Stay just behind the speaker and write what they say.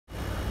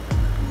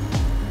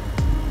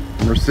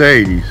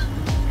Mercedes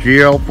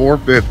GL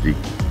 450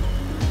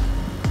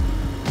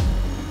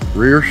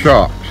 rear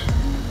shocks.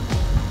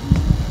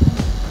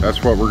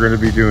 That's what we're going to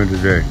be doing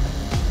today.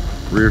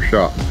 Rear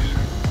shocks.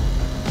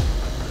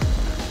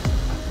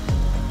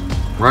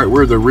 Right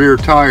where the rear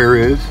tire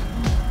is,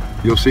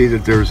 you'll see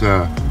that there's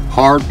a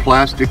hard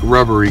plastic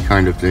rubbery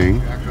kind of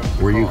thing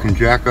where you can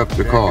jack up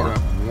the car.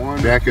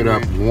 Jack it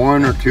up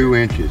 1 or 2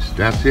 inches.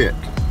 That's it.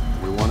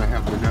 We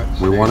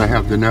want to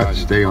have the nuts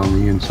stay on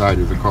the inside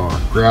of the car.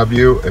 Grab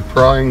you a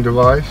prying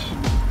device,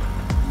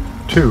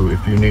 2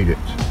 if you need it.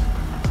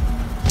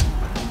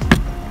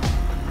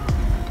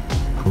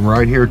 Come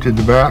right here to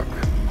the back,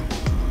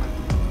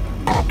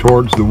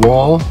 towards the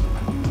wall.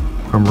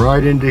 Come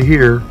right into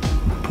here.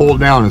 Pull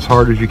down as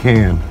hard as you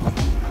can.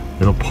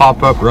 It'll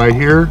pop up right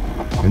here,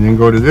 and then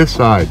go to this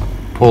side.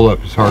 Pull up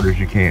as hard as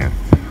you can.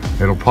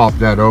 It'll pop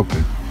that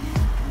open.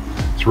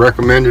 It's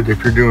recommended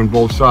if you're doing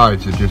both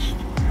sides to just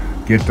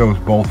get those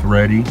both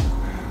ready,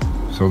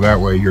 so that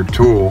way your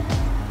tool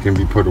can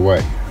be put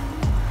away.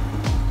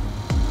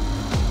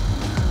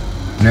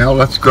 Now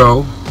let's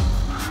go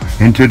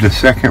into the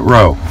second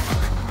row.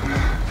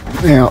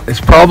 Now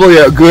it's probably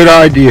a good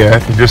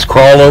idea to just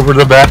crawl over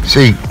the back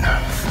seat.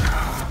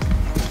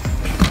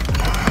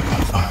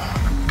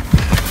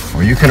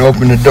 Well, you can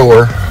open the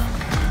door,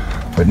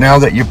 but now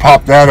that you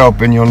pop that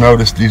open, you'll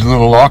notice these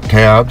little lock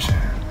tabs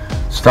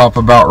stop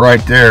about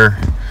right there.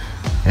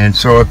 And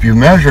so if you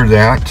measure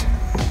that,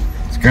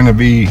 it's going to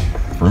be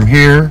from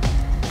here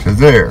to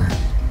there.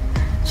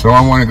 So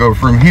I want to go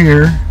from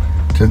here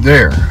to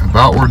there,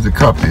 about where the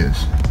cup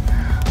is,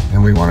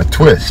 and we want to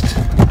twist.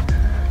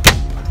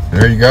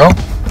 There you go,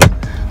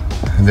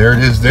 and there it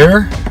is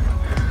there.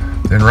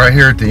 Then right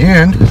here at the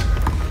end,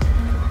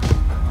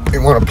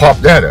 you want to pop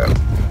that up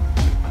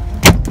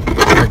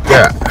like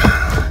that.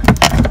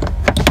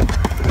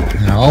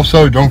 And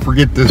also don't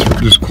forget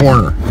this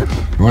corner.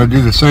 You want to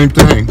do the same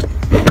thing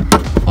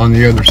on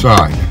the other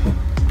side,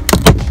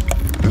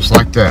 just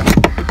like that.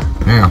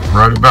 Now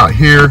right about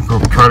here,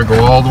 try to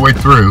go all the way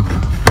through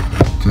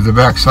to the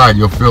back side.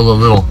 You'll feel a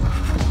little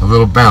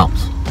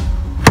bounce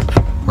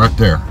right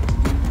there.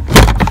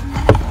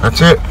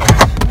 That's it.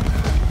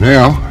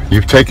 Now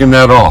you've taken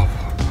that off.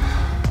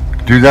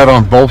 Do that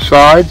on both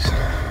sides,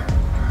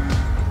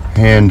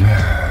 and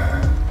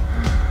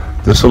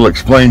this will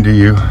explain to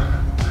you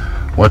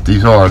what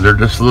these are. They're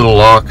just little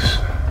locks.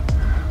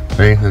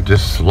 See, they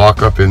just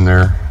lock up in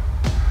there.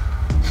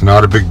 It's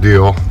not a big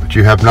deal, but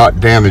you have not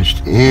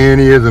damaged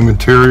any of the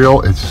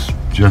material. It's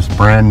just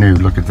brand new.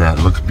 Look at that,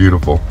 it looks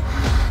beautiful.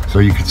 So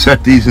you can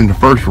set these in the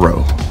first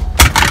row,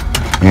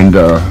 and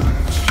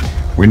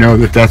we know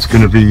that that's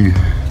going to be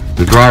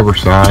the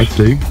driver's side.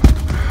 See,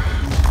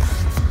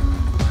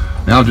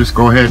 now just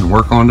go ahead and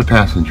work on the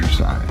passenger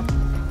side.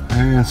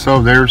 And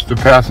so there's the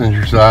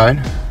passenger side.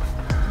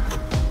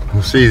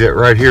 You'll see that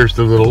right here's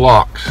the little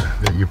locks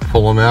that you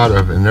pull them out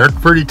of, and they're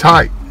pretty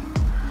tight.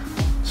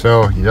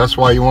 So that's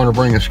why you want to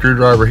bring a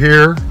screwdriver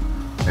here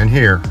and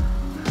here,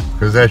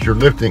 because as you're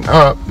lifting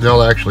up,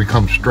 they'll actually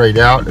come straight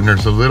out, and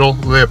there's a little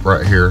lip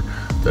right here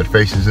that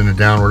faces in a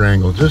downward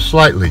angle, just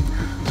slightly,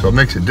 so it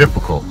makes it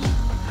difficult.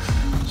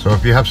 So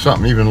if you have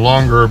something even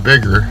longer or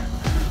bigger,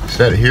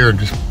 set it here and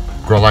just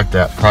go like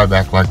that, pry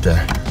back like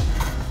that,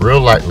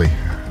 real lightly,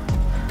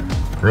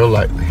 real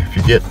lightly. If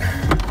you get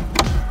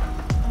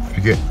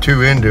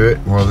too into it,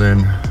 well then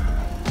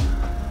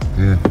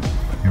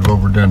you've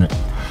overdone it.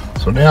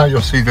 So now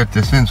you'll see that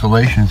this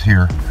insulation's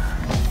here.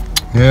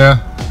 Yeah,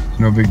 it's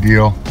no big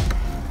deal.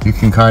 You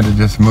can kind of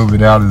just move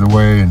it out of the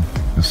way, and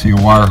you'll see a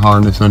wire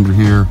harness under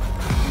here.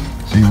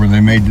 See where they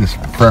made this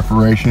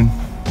preparation?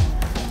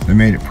 They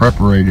made it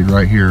preparated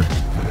right here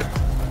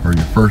for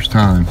your first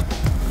time.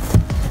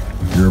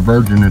 If you're a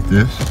virgin at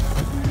this,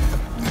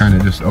 kind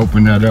of just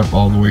open that up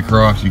all the way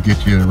across. You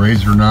get you a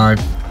razor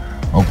knife,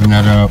 open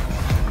that up,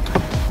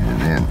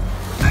 and then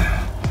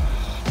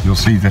you'll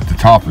see that the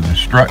top of the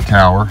strut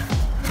tower,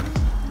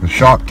 the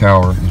shock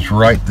tower, is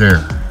right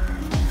there.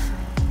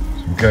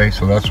 Okay,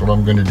 so that's what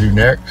I'm going to do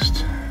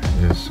next,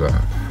 is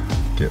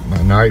get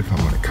my knife. I'm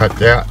going to cut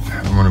that.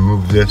 I'm going to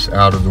move this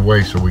out of the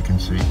way so we can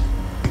see.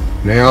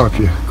 Now if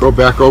you go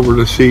back over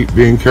the seat,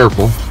 being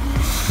careful,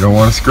 you don't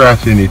want to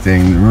scratch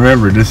anything.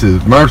 Remember, this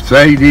is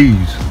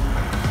Mercedes.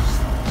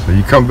 So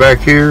you come back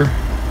here,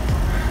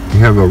 you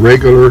have a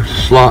regular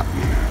slot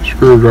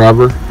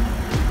screwdriver.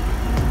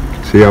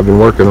 See, I've been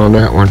working on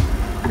that one.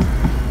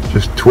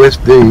 Just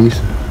twist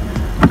these.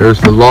 There's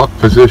the lock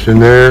position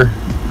there.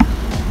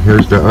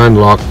 Here's the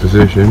unlock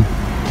position.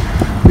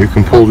 You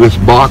can pull this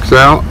box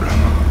out,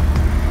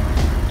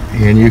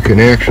 and you can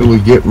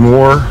actually get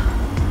more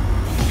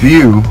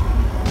view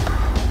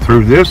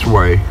through this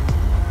way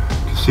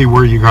to see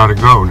where you got to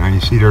go. Now you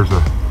see there's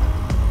some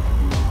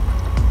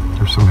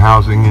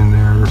housing in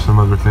there, there's some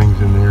other things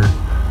in there,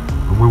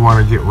 but we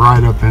want to get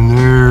right up in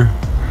there,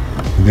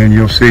 and then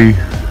you'll see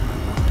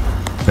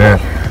that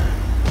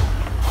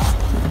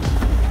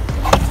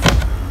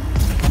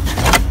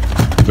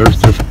there's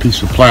this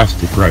piece of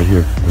plastic right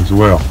here as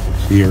well.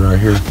 See it right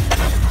here?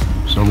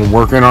 So we're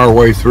working our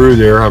way through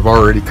there. I've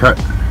already cut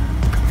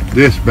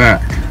this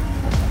back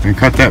and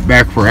cut that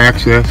back for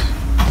access.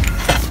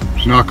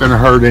 It's not going to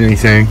hurt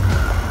anything.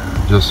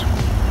 Just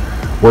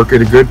work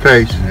at a good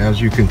pace. And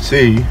as you can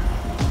see,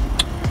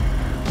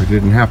 we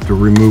didn't have to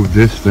remove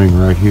this thing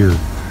right here.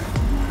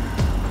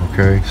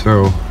 Okay,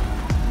 so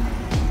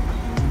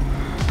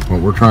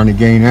what we're trying to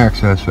gain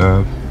access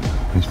of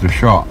is the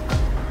shock.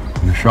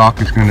 And the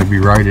shock is going to be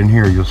right in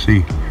here. You'll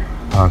see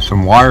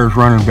some wires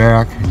running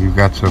back. You've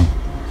got some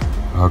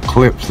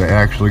clips that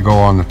actually go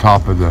on the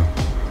top of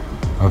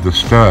the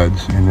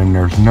studs, and then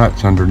there's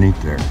nuts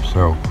underneath there.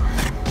 So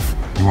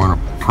you want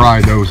to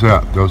pry those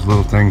up. Those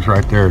little things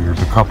right there,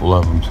 there's a couple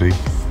of them, see?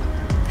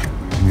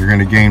 And you're going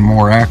to gain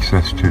more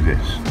access to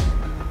this.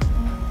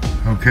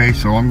 Okay,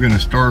 so I'm going to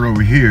start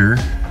over here.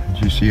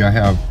 As you see, I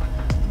have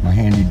my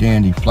handy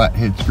dandy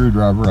flathead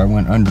screwdriver. I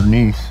went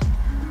underneath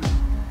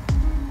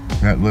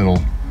that little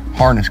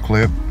harness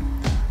clip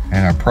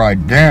and I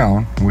pried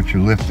down, which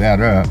will lift that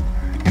up.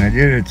 And I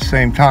did it at the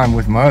same time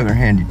with my other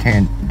handy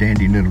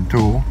dandy little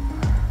tool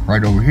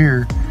right over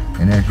here.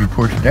 And as you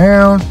push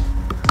down,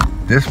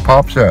 this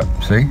pops up,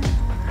 see?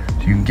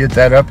 So you can get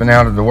that up and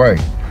out of the way.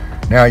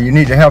 Now you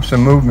need to have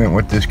some movement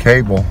with this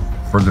cable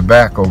for the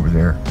back over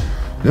there.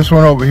 This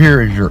one over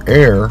here is your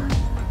air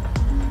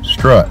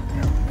strut.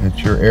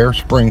 It's your air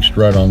spring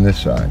strut on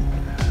this side.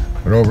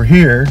 But over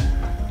here,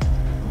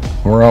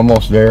 we're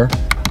almost there.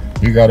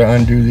 You got to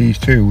undo these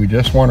two. We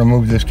just want to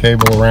move this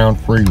cable around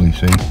freely,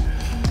 see?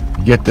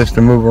 You get this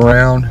to move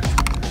around,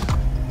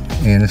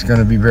 and it's going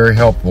to be very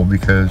helpful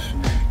because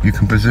you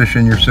can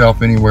position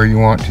yourself anywhere you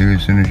want to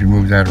as soon as you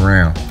move that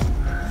around.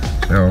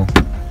 So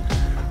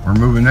we're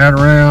moving that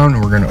around.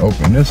 We're going to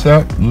open this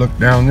up. Look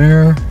down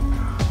there.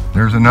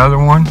 There's another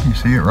one. You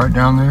see it right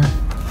down there?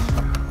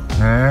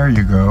 There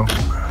you go.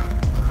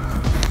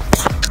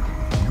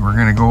 We're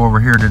going to go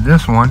over here to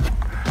this one.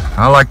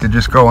 I like to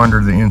just go under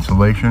the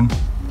insulation.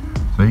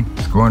 See?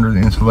 Just go under the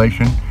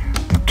insulation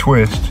and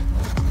twist.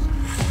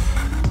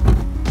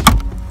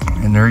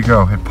 And there you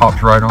go. It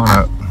pops right on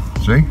up.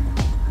 See?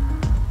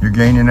 You're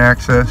gaining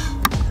access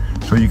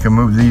so you can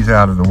move these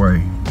out of the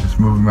way. Just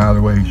move them out of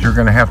the way. You're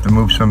going to have to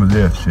move some of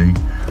this, see?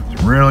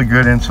 It's really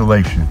good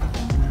insulation.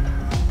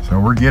 So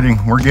we're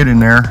getting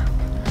there.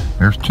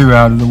 There's two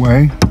out of the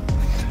way.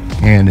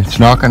 And it's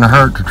not going to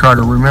hurt to try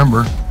to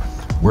remember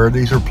where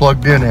these are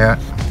plugged in at.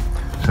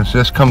 Since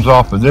this comes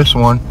off of this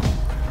one,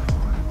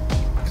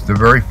 it's the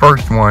very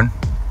first one.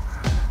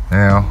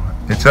 Now,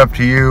 it's up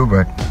to you,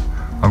 but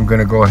I'm going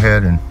to go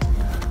ahead and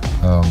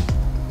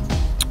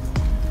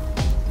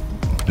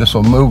this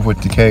will move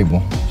with the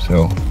cable,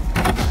 so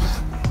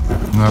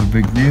not a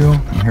big deal.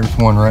 And here's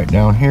one right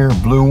down here,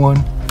 blue one.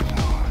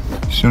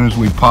 As soon as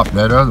we pop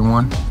that other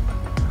one,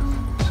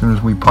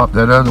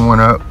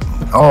 up,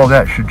 all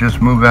that should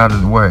just move out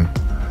of the way.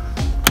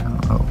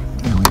 Oh,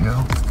 there we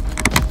go.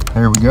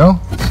 There we go.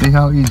 See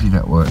how easy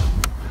that was.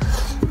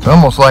 It's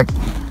almost like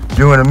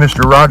doing a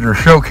Mr. Rogers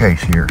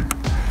showcase here.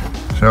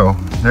 So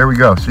there we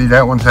go. See,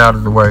 that one's out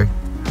of the way.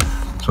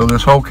 So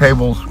this whole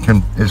cable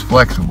is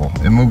flexible.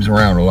 It moves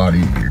around a lot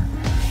easier.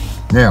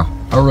 Now,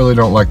 I really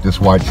don't like this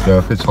white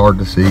stuff. It's hard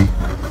to see.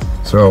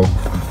 So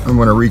I'm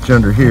going to reach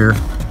under here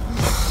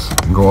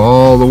and go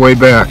all the way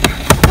back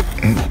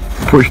and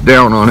push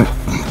down on it,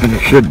 and it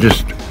should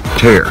just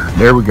tear.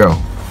 There we go.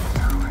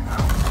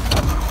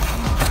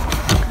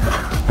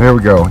 There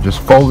we go.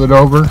 Just fold it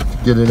over,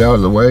 get it out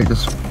of the way.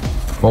 Just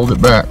fold it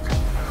back.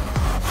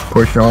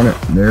 Push on it.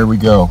 There we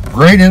go.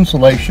 Great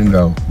insulation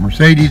though.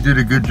 Mercedes did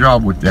a good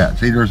job with that.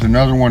 See, there's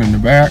another one in the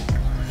back.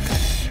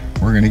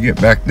 We're going to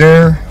get back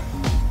there.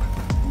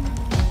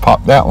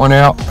 Pop that one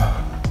out.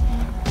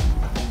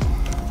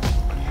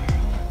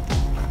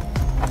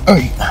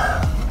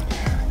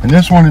 And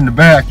this one in the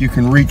back, you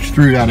can reach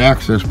through that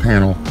access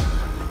panel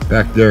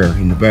back there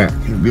in the back.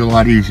 It'll be a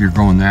lot easier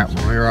going that way.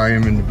 So here I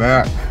am in the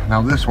back.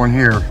 Now this one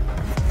here,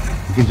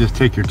 you can just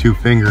take your two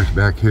fingers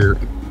back here,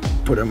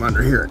 put them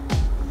under here,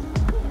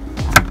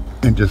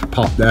 and just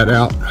pop that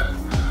out.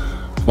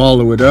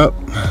 Follow it up.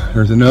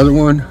 There's another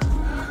one.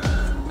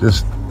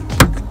 Just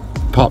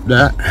pop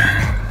that.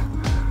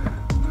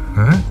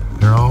 Alright,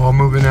 they're all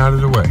moving out of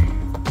the way.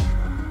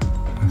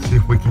 Let's see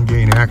if we can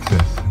gain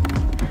access.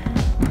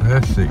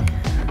 Let's see.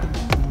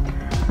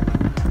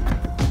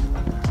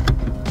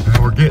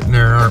 Now we're getting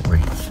there, aren't we?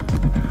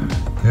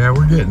 Yeah,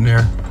 we're getting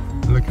there.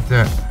 Look at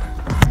that.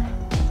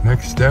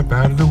 Next step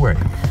out of the way.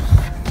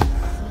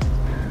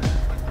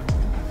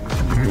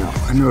 Now,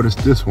 I noticed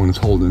this one's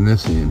holding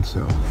this in,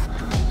 so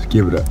let's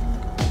give it a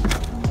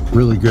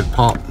really good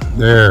pop.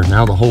 There,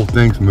 now the whole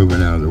thing's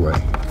moving out of the way.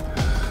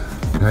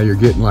 Now you're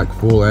getting like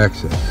full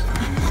access.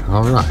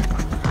 All right.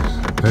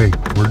 Hey,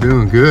 we're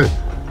doing good.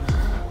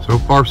 So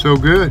far, so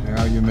good.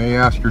 Now you may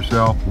ask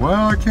yourself,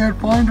 well, I can't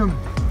find them.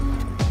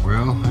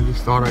 Well, I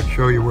just thought I'd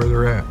show you where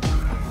they're at.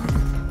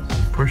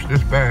 So push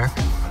this back,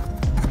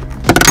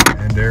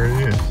 and there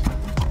it is.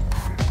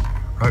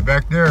 Right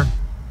back there.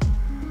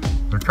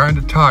 They're kind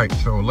of tight,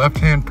 so a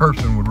left-hand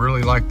person would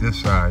really like this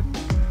side,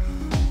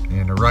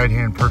 and a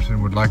right-hand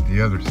person would like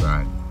the other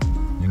side.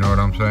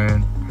 what I'm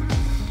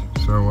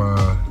saying?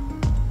 So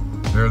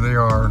there they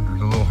are.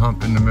 There's a little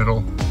hump in the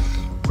middle,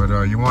 but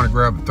you want to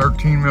grab a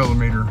 13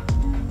 millimeter.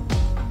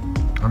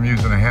 I'm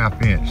using a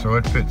 1/2 inch, so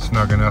it fits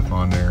snug enough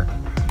on there.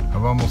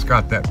 I've almost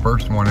got that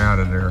first one out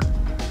of there.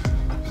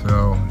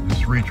 So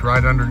just reach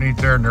right underneath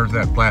there, and there's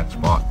that flat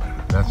spot.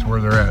 That's where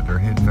they're at. They're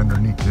hidden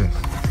underneath this.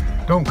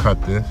 Don't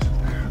cut this.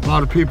 A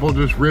lot of people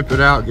just rip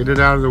it out, get it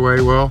out of the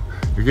way. Well,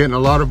 you're getting a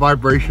lot of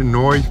vibration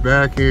noise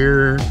back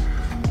here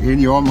in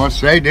your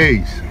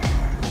Mercedes.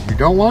 You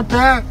don't want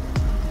that?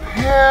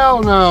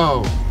 Hell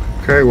no.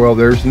 Okay, well,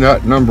 there's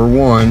nut number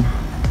 1.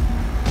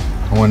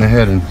 I went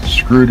ahead and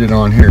screwed it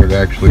on here.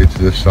 Actually, it's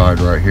this side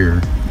right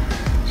here.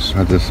 So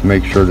I just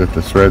make sure that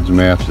the threads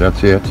match.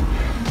 That's it.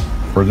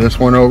 For this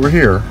one over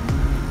here,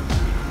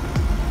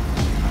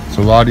 it's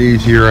a lot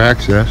easier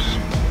access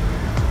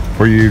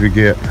for you to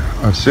get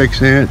a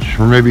 6-inch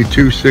or maybe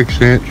 2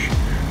 6-inch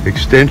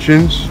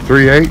extensions,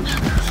 3/8,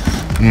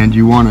 and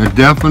you want to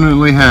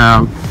definitely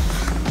have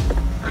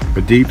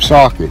a deep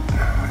socket.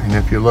 And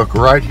if you look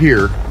right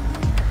here,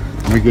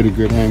 let me get a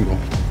good angle.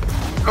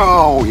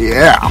 Oh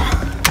yeah,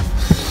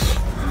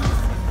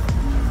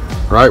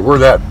 right where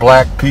that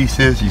black piece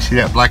is, you see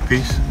that black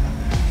piece?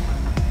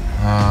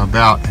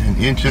 About 1.5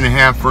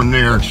 inches from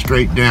there and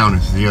straight down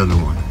is the other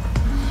one.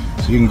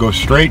 So you can go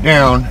straight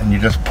down and you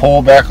just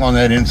pull back on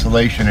that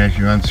insulation as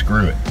you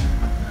unscrew it.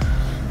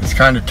 It's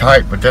kind of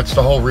tight, but that's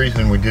the whole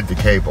reason we did the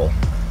cable.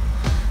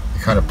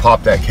 You kind of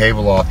pop that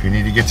cable off. You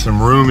need to get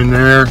some room in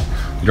there.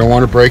 You don't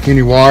want to break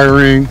any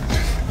wiring.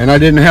 And I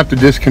didn't have to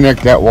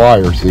disconnect that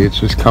wire. See, it's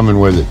just coming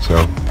with it.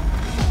 So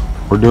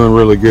we're doing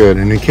really good.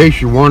 And in case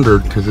you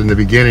wondered, because in the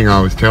beginning I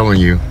was telling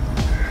you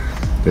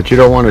that you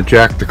don't want to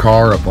jack the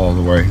car up all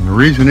the way. And the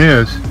reason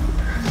is,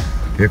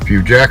 if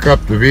you jack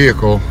up the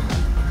vehicle,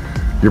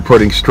 you're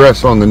putting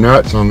stress on the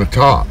nuts on the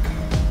top.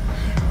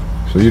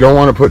 So you don't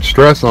want to put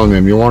stress on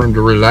them. You want them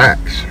to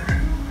relax.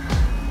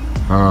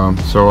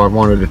 So I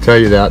wanted to tell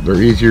you that.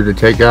 They're easier to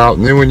take out.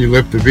 And then when you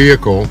lift the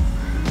vehicle,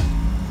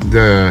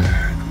 the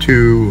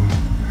 2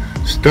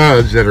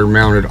 studs that are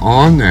mounted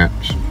on that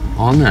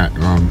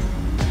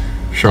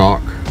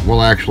shock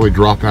will actually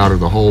drop out of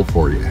the hole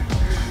for you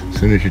as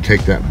soon as you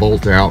take that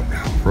bolt out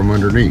from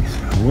underneath.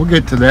 We'll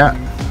get to that.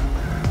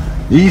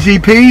 Easy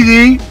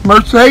peasy,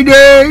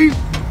 Mercedes.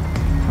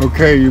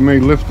 Okay, you may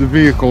lift the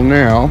vehicle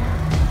now.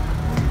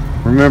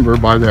 Remember,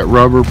 by that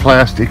rubber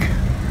plastic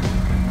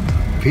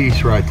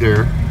piece right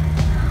there.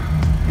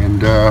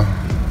 And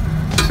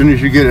as soon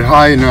as you get it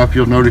high enough,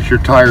 you'll notice your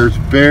tires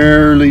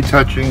barely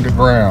touching the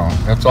ground.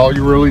 That's all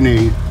you really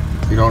need.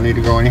 You don't need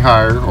to go any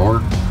higher,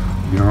 or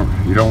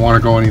you don't want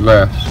to go any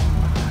less.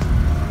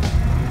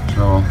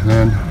 So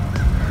then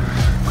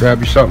grab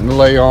you something to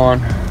lay on.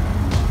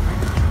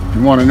 If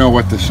you want to know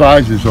what the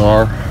sizes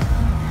are,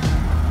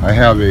 I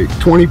have a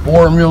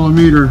 24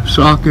 millimeter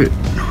socket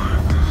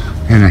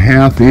and a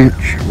 1/2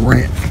 inch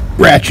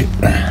ratchet.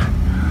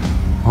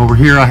 Over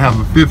here I have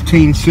a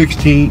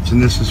 15/16,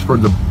 and this is for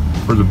the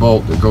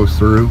bolt that goes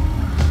through.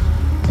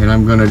 And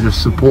I'm going to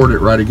just support it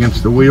right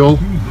against the wheel.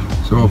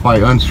 So if I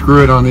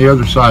unscrew it on the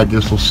other side,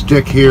 this will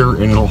stick here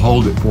and it'll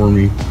hold it for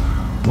me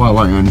while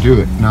I undo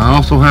it. Now I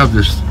also have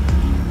this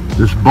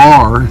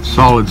bar. It's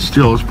solid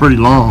steel. It's pretty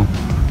long,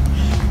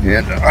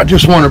 and I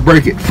just want to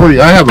break it free.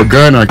 I have a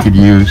gun I could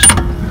use,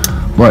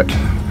 but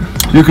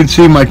you can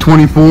see my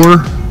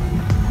 24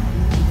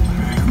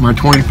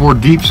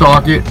 deep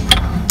socket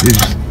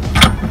is,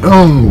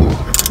 oh,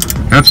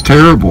 that's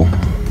terrible.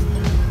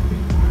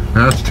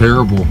 That's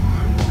terrible.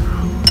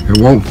 It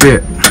won't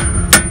fit.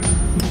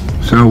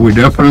 So we're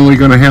definitely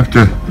going to have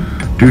to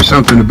do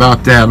something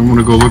about that. I'm going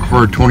to go look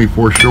for a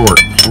 24 short.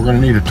 We're going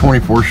to need a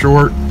 24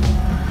 short.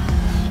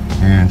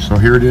 And so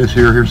here it is.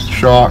 Here's the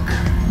shock.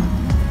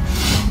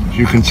 As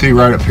you can see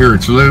right up here,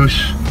 it's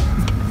loose.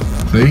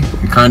 See,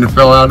 it kind of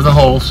fell out of the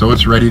hole, so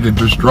it's ready to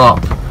just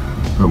drop.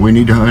 But we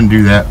need to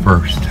undo that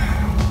first.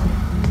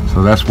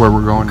 So that's where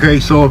we're going. Okay,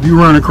 so if you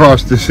run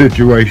across this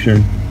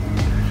situation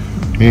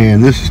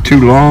and this is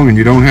too long and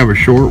you don't have a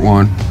short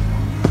one,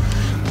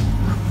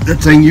 the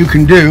thing you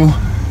can do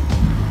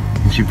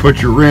is you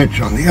put your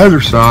wrench on the other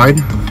side,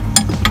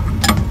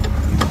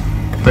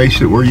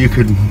 face it where you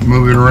could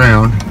move it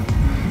around.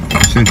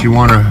 Since you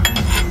want to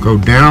go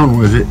down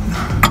with it,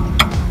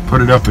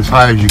 put it up as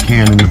high as you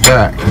can in the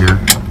back here,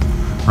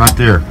 right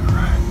there.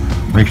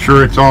 Make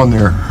sure it's on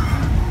there.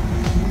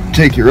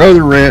 Take your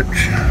other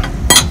wrench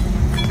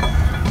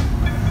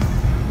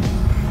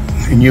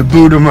and you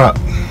boot them up.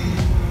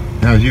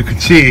 Now as you can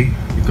see,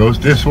 it goes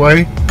this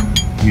way.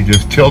 You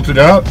just tilt it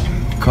up,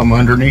 come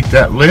underneath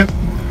that lip.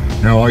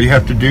 Now all you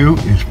have to do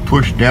is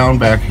push down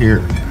back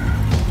here,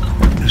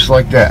 just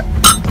like that.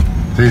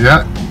 See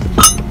that?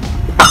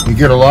 You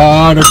get a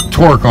lot of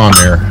torque on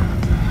there.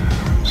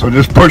 So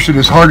just push it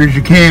as hard as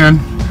you can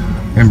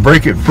and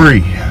break it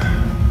free.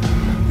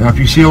 Now if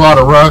you see a lot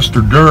of rust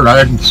or dirt,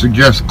 I'd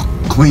suggest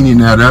cleaning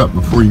that up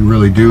before you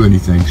really do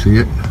anything. See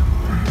it?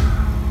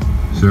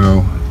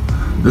 So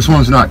this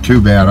one's not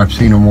too bad. I've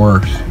seen them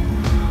worse.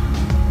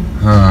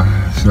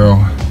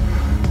 So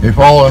if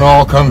all in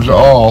all comes to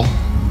all,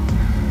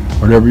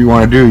 whatever you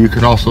want to do. You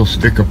could also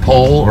stick a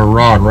pole or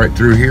rod right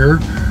through here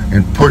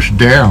and push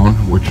down,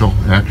 which will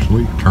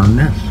actually turn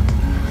this.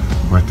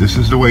 But this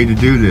is the way to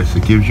do this.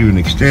 It gives you an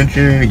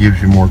extension, it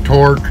gives you more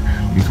torque.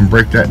 You can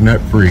break that nut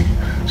free.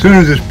 As soon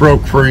as it's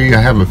broke free, I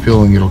have a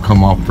feeling it'll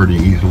come off pretty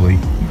easily.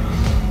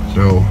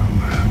 So,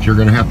 but you're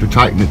gonna have to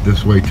tighten it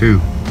this way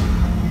too,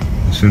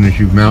 as soon as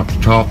you mount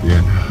the top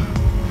in.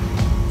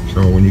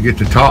 So when you get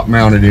the top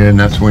mounted in,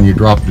 that's when you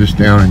drop this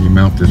down and you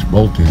mount this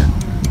bolt in.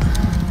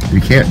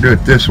 You can't do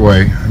it this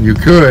way. You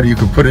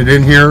could put it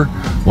in here,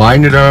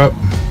 line it up,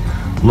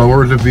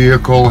 lower the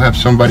vehicle, have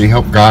somebody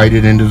help guide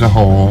it into the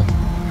hole.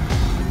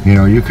 You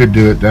know, you could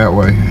do it that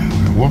way.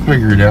 We'll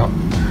figure it out.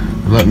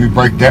 Let me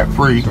break that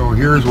free. So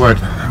here's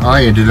what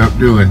I ended up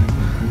doing.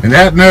 And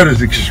that nut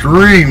is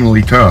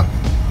extremely tough.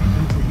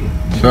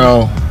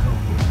 So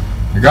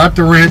I got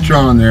the wrench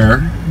on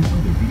there,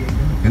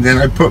 and then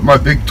I put my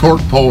big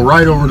torque pole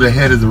right over the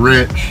head of the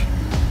wrench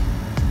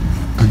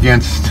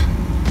against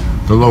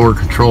the lower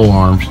control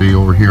arm. See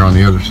over here on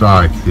the other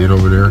side, see it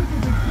over there?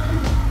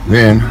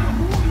 Then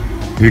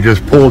you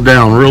just pull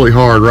down really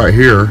hard right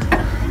here,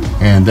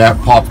 and that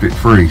popped it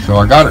free. So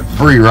I got it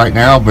free right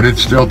now, but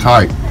it's still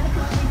tight.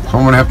 So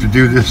I'm gonna have to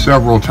do this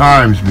several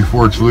times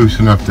before it's loose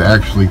enough to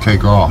actually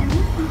take off.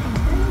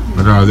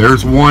 But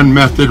there's one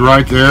method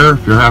right there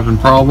if you're having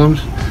problems.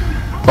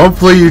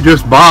 Hopefully you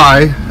just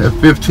buy a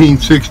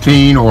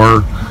 15/16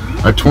 or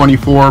a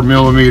 24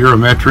 millimeter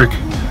metric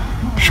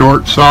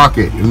short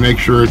socket and make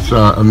sure it's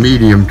a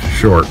medium to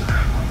short.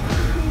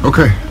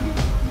 Okay,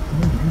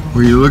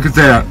 well, you look at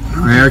that.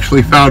 I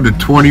actually found a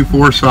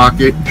 24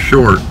 socket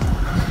short.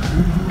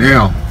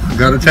 Now, I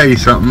gotta tell you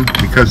something,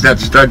 because that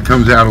stud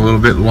comes out a little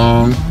bit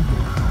long.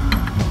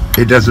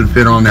 It doesn't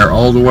fit on there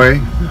all the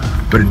way,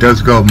 but it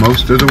does go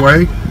most of the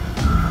way.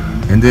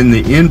 And then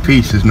the end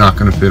piece is not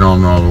gonna fit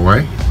on all the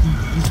way.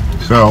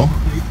 So,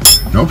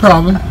 no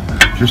problem.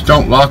 Just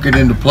don't lock it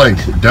into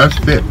place. It does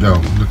fit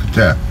though. Look at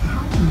that.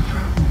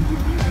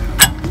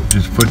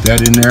 Just put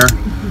that in there.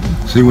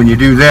 See, when you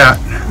do that,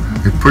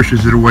 it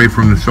pushes it away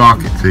from the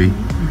socket, see?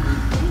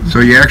 So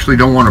you actually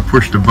don't want to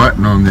push the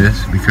button on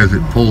this because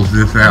it pulls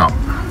this out.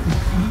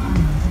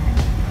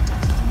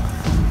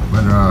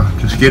 But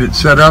just get it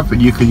set up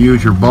and you can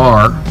use your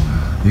bar.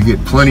 You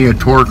get plenty of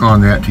torque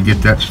on that to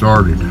get that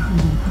started.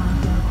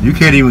 You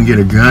can't even get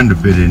a gun to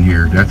fit in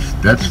here. That's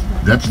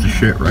the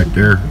shit right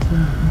there.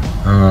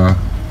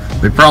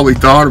 They probably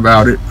thought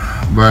about it,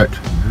 but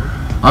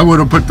I would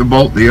have put the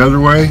bolt the other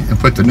way and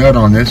put the nut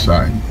on this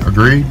side.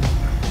 Agreed?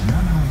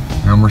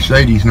 Now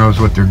Mercedes knows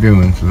what they're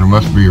doing, so there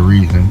must be a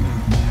reason.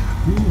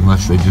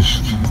 Unless they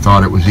just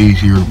thought it was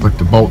easier to put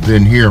the bolt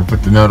in here and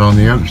put the nut on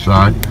the other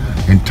side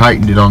and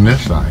tightened it on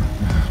this side.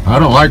 I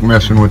don't like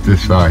messing with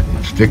this side.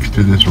 It sticks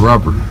to this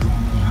rubber.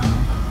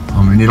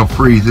 I mean, it'll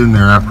freeze in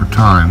there after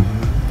time.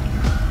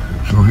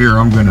 So here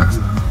I'm gonna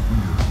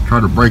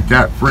try to break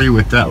that free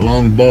with that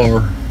long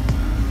bar,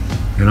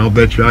 and I'll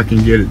bet you I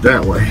can get it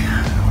that way.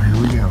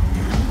 Here we go.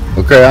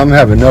 Okay, I'm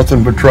having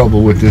nothing but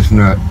trouble with this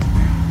nut.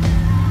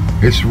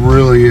 It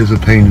really is a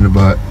pain in the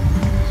butt.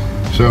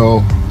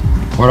 So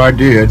what I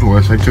did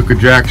was I took a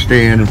jack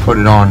stand and put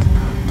it on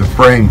the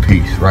frame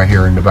piece right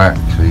here in the back.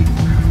 See,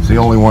 it's the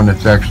only one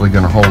that's actually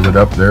going to hold it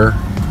up there,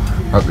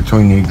 right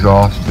between the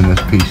exhaust and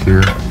this piece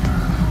here.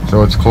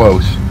 So it's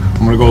close.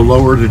 I'm going to go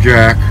lower the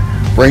jack,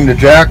 bring the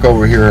jack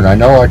over here, and I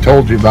know I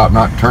told you about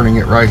not turning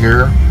it right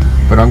here,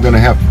 but I'm going to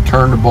have to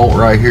turn the bolt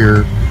right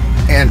here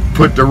and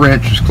put the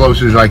wrench as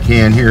close as I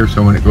can here,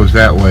 so when it goes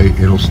that way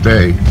it'll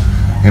stay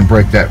and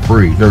break that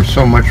free. There's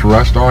so much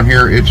rust on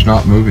here, it's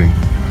not moving.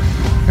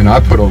 And I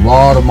put a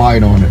lot of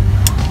might on it.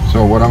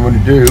 So what I'm going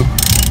to do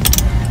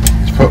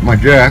is put my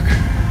jack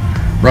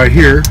right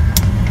here,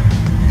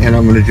 and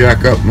I'm going to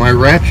jack up my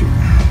ratchet.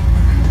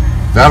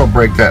 That'll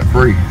break that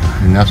free,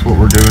 and that's what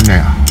we're doing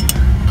now.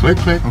 Click,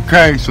 click.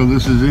 Okay, so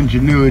this is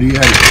ingenuity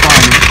at its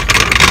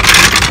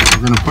finest.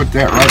 We're going to put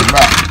that right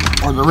about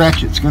where the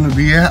ratchet's going to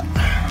be at.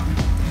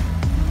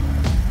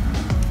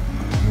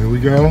 There we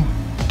go.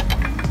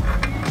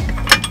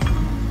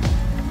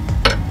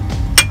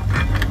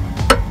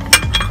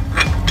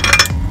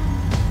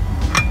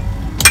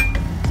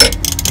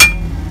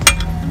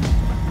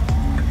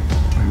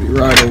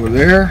 Right over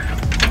there.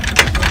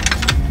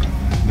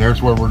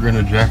 There's where we're going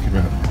to jack it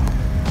up.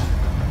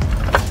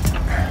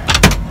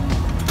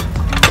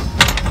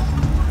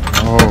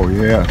 Oh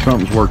yeah,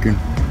 something's working.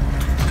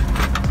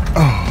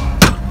 Oh.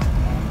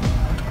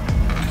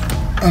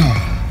 Oh.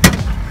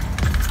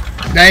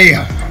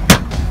 Damn.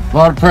 A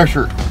lot of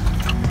pressure.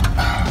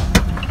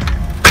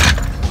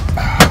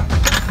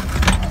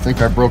 I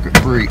think I broke it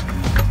free.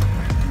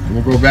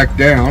 We'll go back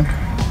down.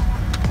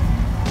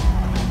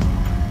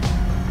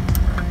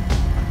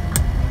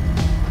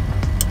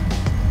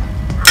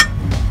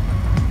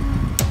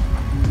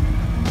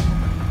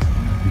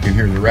 You can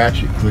hear the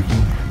ratchet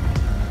clicking.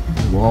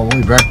 Go all the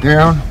way back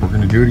down. We're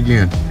going to do it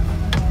again.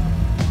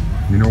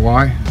 You know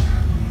why?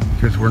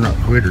 Because we're not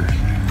quitters.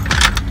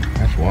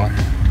 That's why.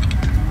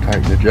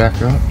 Tighten the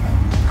jack up.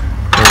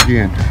 Go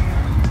again.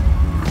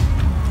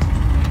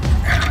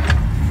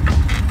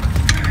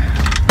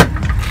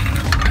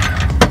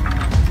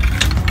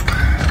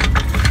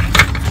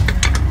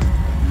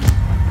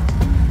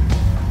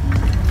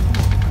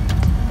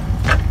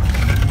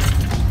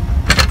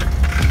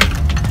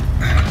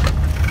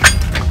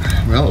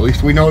 Well, at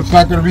least we know it's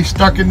not going to be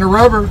stuck in the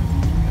rubber.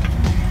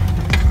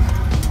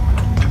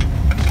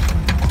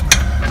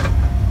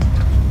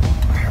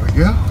 There we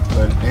go.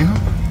 Let it down.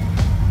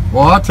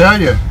 Well, I'll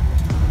tell you,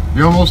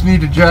 you almost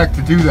need a jack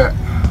to do that,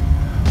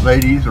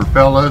 ladies or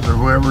fellas or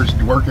whoever's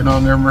working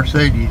on their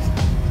Mercedes.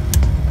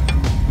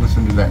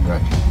 Listen to that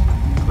ratchet.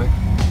 Click,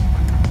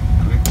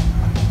 click.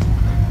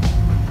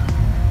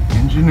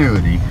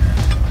 Ingenuity.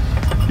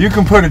 You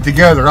can put it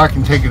together, I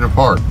can take it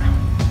apart.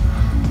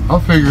 I'll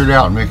figure it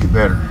out and make it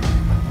better.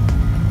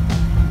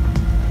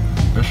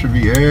 That should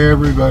be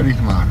everybody's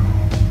motto.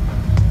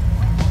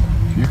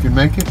 If you can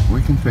make it,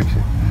 we can fix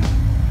it.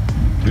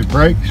 If it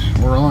breaks,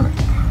 we're on it.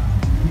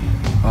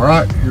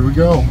 Alright, here we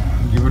go.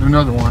 Give it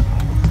another one.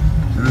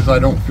 As soon as I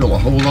don't feel a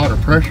whole lot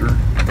of pressure,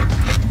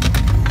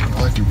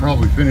 well, I can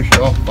probably finish it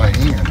off by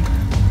hand.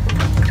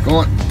 It's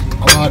going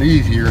a lot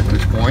easier at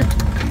this point.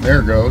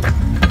 There it goes.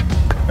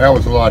 That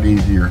was a lot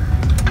easier.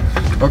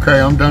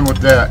 Okay, I'm done with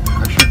that.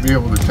 I should be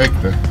able to take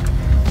the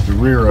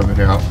rear of it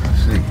out.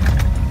 Let's see.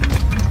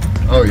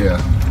 Oh yeah.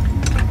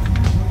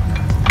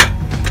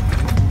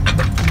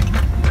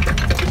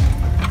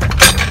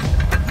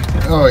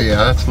 Oh yeah,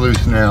 that's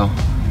loose now.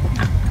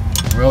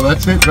 Well,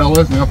 that's it,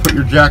 fellas. Now put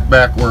your jack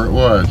back where it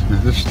was,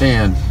 because this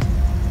stands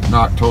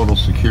not total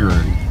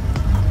security.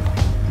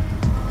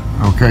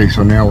 Okay,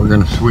 so now we're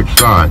going to switch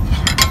sides.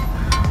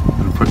 I'm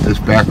going to put this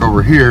back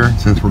over here.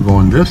 Since we're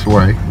going this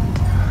way,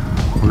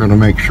 we're going to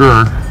make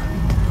sure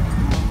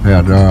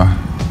that,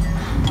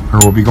 or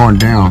we'll be going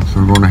down,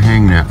 so we're going to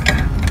hang that.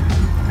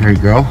 There you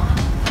go.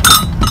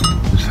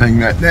 Just hang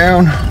that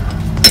down.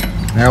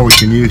 Now we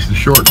can use the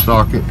short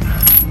socket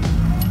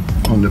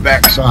on the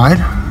back side.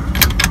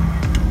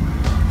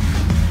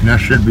 And that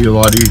should be a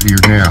lot easier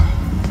now.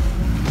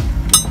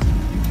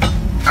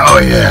 Oh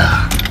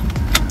yeah.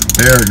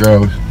 There it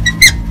goes.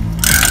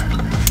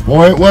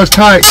 Boy, it was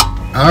tight.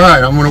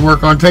 Alright, I'm going to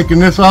work on taking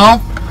this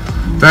off.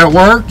 That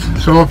worked.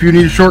 So if you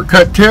need a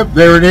shortcut tip,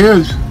 there it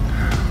is.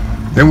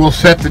 Then we'll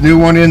set the new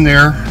one in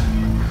there,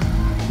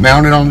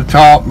 mount it on the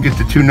top, and get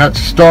the two nuts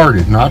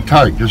started. Not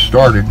tight, just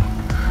started.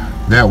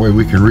 That way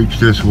we can reach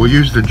this. We'll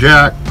use the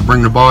jack to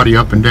bring the body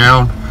up and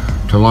down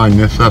to line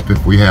this up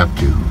if we have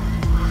to.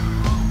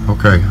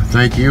 Okay,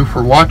 thank you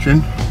for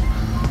watching.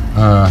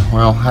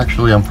 Well,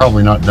 actually, I'm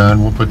probably not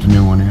done. We'll put the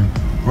new one in.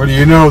 What do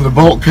you know? The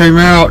bolt came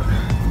out.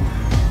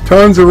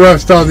 Tons of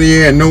rust on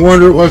the end. No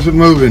wonder it wasn't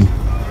moving.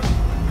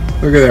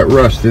 Look at that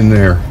rust in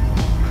there.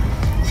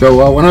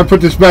 So when I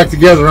put this back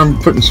together, I'm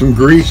putting some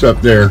grease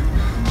up there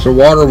so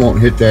water won't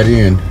hit that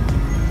end.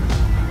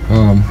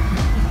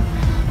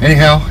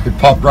 Anyhow, it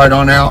popped right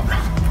on out.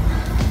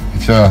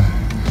 It's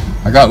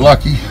I got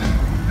lucky.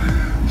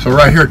 So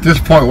right here at this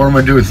point, what I'm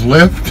going to do is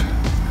lift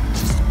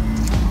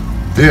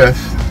this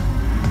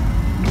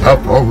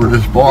up over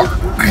this bar,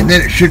 and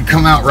then it should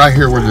come out right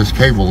here where this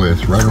cable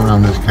is, right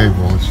around this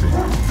cable. Let's see.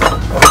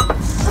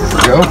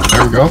 There we go.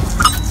 There we go.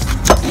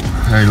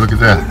 Hey, look at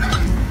that.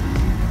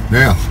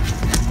 Now,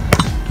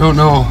 don't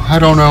know. I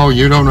don't know.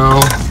 You don't know.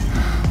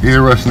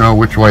 Either of us know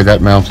which way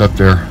that mounts up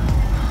there.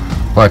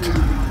 But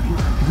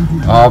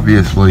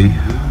obviously,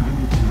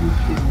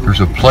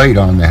 there's a plate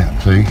on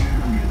that. See?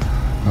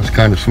 That's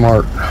kind of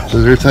smart.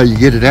 So there's how you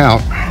get it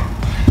out.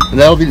 And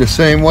that'll be the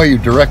same way you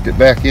direct it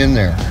back in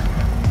there.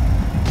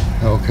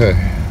 Okay.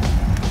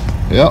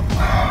 Yep,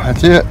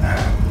 that's it.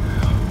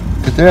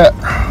 Look at that.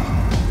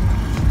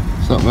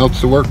 Something else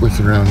to work with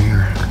around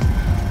here.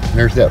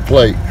 There's that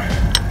plate.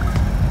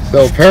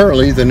 So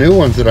apparently the new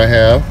ones that I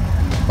have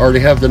already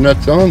have the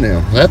nuts on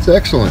them. That's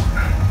excellent.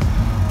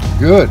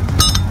 Good.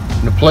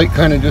 And the plate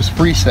kind of just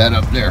preset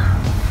up there.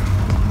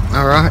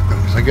 Alright,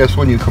 I guess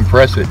when you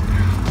compress it,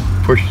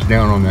 pushes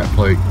down on that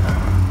plate.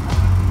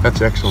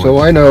 That's excellent. So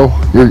I know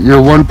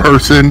you're one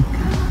person.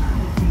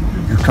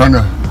 You're trying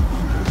to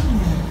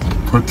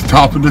put the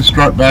top of the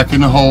strut back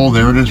in the hole.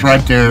 There it is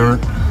right there.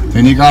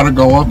 Then you got to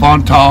go up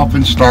on top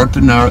and start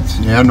the nuts.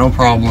 Yeah, no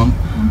problem.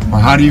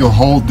 Well, how do you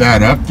hold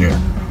that up there?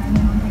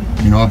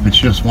 You know, if it's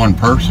just one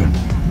person.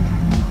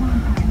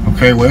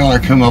 Okay, well, I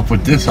come up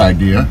with this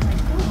idea.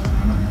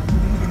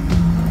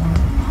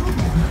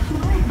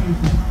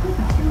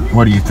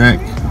 What do you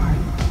think?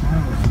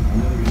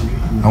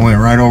 I went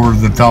right over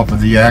the top of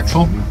the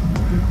axle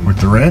with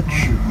the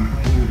wrench,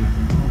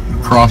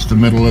 across the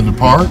middle of the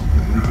part,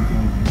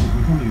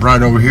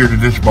 right over here to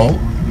this bolt,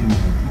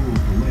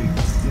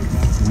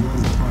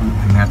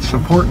 and that's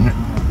supporting it,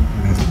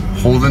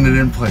 that's holding it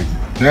in place.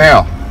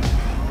 Now,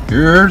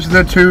 here's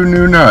the two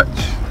new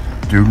nuts.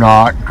 Do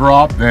not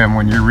drop them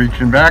when you're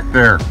reaching back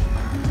there.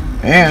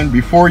 And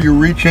before you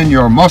reach in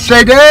your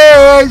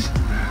Mercedes,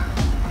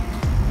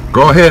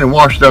 go ahead and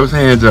wash those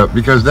hands up,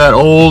 because that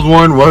old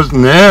one was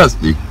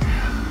nasty.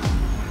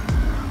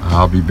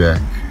 I'll be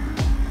back.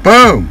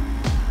 Boom!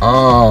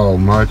 Oh,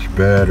 much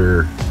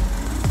better.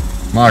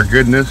 My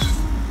goodness.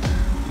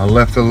 I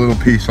left a little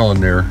piece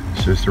on there.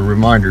 It's just a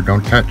reminder,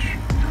 don't touch.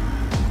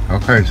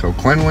 Okay, so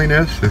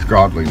cleanliness is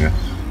godliness.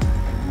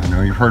 I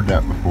know you've heard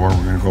that before.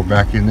 We're going to go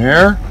back in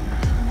there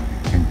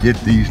and get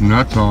these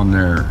nuts on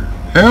there.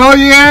 Hell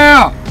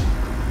yeah!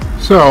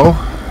 So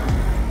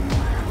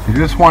you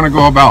just want to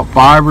go about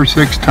 5 or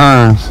 6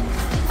 turns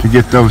to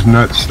get those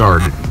nuts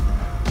started.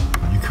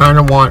 You kind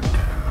of want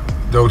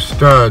those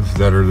studs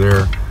that are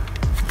there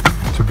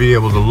to be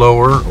able to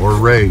lower or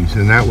raise,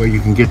 and that way you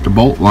can get the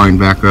bolt line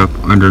back up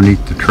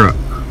underneath the truck,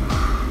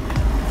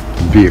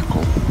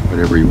 vehicle,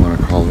 whatever you want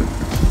to call it.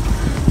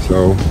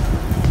 So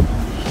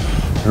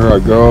there I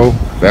go,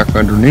 back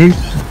underneath.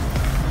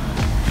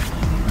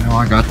 Now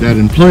I got that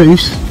in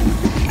place.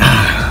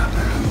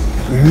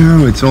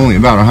 Well, it's only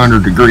about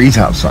 100 degrees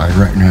outside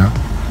right now.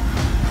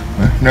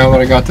 Now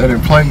that I got that in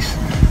place,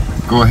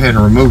 go ahead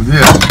and remove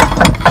this.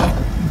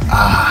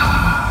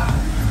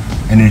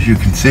 And as you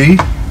can see,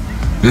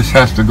 this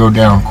has to go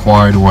down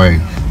quite a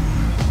ways.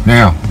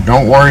 Now,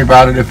 don't worry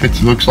about it if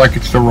it looks like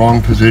it's the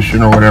wrong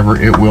position or whatever,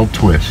 it will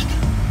twist.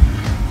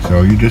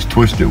 So you just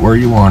twist it where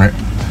you want it.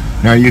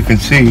 Now you can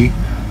see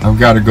I've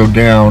got to go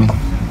down,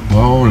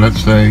 oh,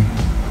 let's say,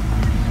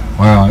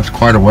 wow, that's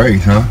quite a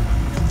ways, huh?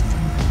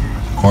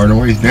 Quite a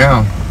ways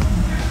down.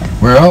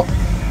 Well,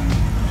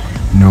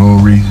 no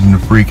reason to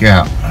freak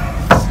out.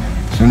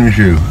 As soon as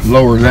you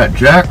lower that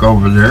jack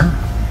over there,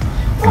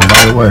 and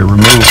by the way,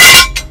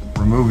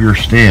 remove your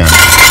stand.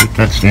 Get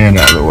that stand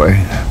out of the way.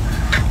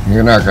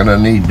 You're not going to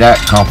need that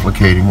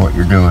complicating what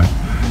you're doing.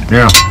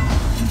 Now,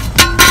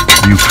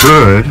 you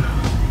could,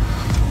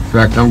 in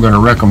fact, I'm going to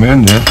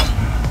recommend this.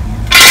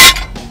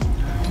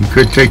 You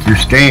could take your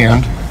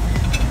stand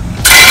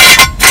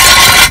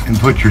and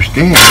put your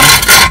stand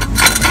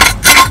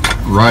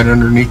right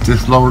underneath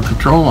this lower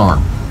control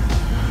arm.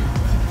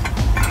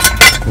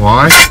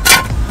 Why?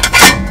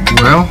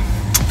 Well,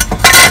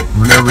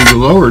 whenever you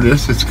lower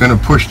this, it's going to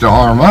push the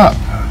arm up.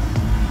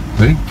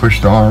 See?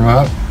 Push the arm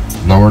up,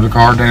 lower the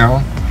car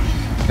down.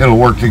 It'll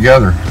work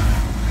together.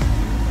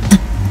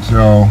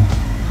 So,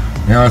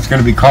 now it's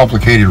going to be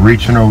complicated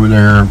reaching over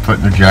there and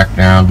putting the jack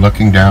down,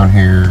 looking down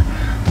here,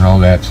 and all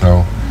that.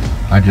 So,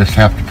 I just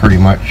have to pretty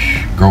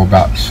much go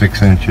about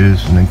 6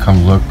 inches and then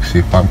come look, see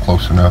if I'm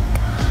close enough.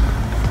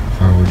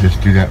 So we'll just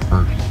do that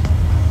first.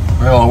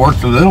 Well, it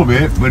worked a little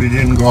bit, but it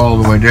didn't go all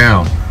the way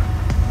down.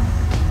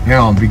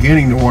 Now I'm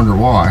beginning to wonder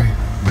why,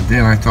 but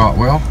then I thought,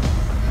 well,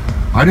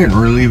 I didn't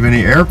relieve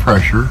any air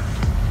pressure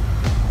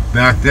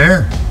back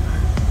there.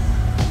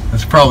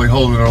 That's probably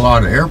holding a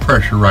lot of air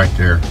pressure right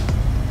there.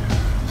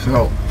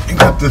 So you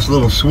got this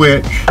little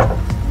switch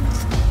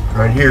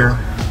right here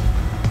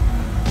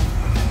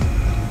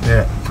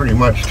that pretty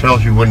much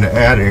tells you when to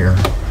add air.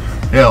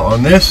 Now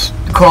on this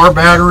car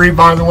battery,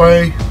 by the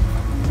way,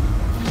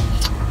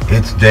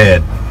 it's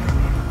dead.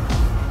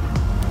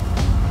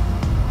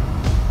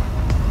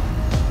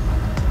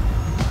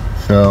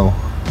 So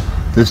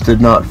this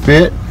did not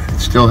fit. It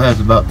still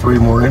has about 3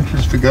 more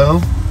inches to go.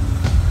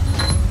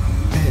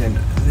 And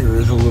there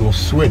is a little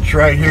switch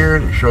right here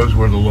that shows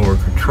where the lower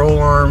control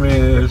arm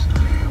is,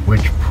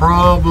 which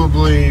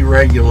probably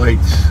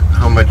regulates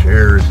how much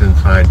air is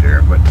inside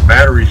there. But the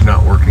battery's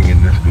not working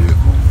in this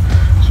vehicle,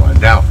 so I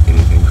doubt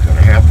anything's going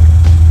to happen.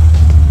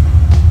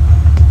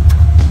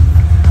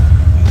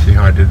 See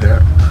how I did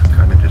that? I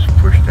kind of just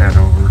pushed that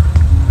over.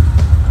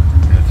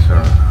 It's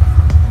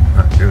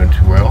not doing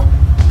too well.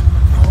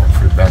 I'll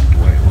put it back the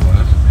way it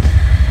was.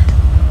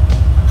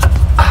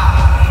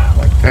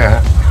 Like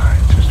that.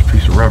 It's just a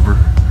piece of rubber.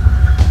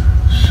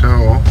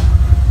 So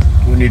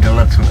we need to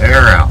let some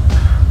air out.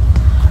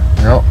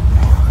 Well,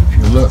 if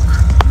you look,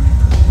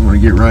 I'm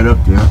going to get right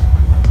up there.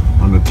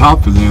 On the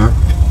top of there,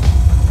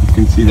 you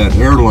can see that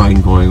air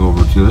line going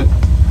over to it.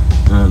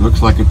 It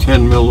looks like a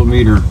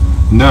 10mm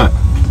nut.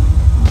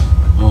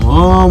 I'll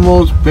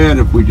almost bet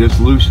if we just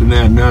loosen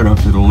that nut up,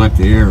 it'll let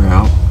the air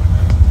out.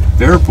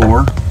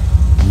 Therefore,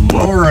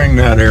 lowering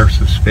that air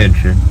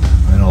suspension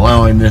and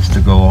allowing this to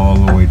go all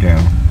the way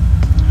down.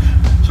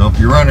 So if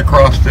you run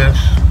across this,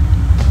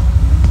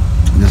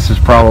 this is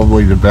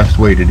probably the best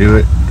way to do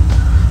it.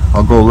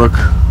 I'll go look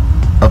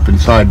up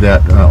inside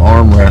that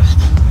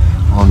armrest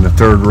on the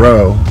 3rd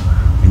row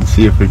and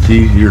see if it's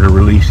easier to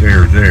release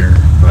air there,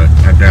 but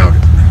I doubt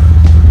it.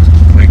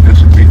 I think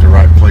this would be the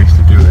right place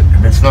to do it.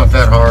 And it's not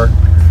that hard.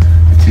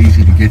 It's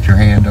easy to get your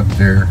hand up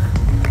there,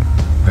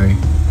 okay?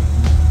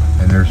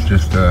 And there's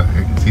just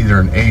it's either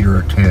an 8 or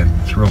a 10.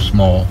 It's real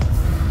small,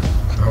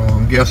 so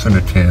I'm guessing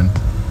a 10.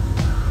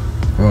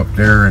 Go up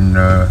there and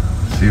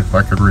see if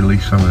I could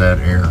release some of that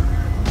air.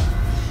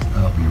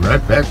 I'll be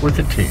right back with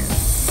a 10.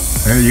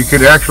 And you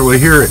could actually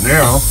hear it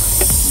now.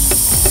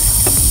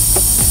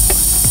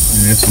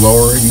 And it's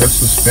lowering the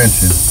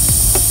suspension.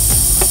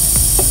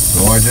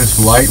 So I just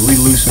lightly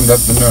loosened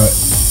up the nut.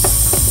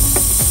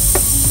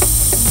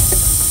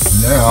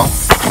 Now,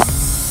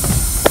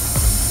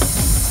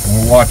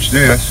 we'll watch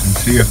this and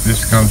see if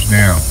this comes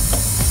down.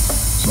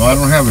 So I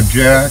don't have a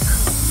jack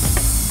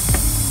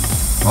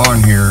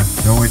on here.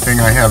 The only thing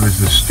I have is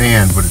the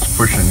stand, but it's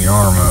pushing the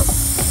arm up.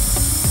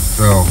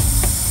 So,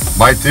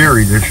 by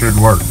theory, this should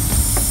work.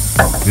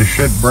 This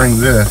should bring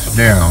this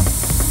down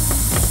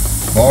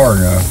far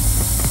enough.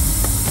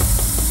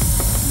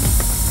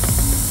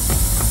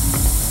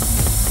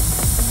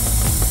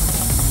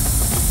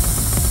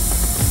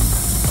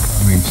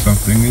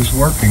 something is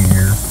working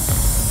here.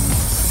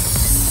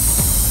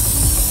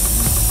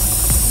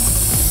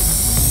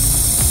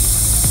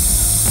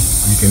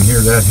 You can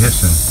hear that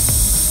hissing.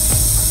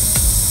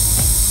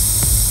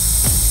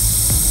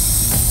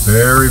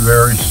 Very,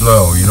 very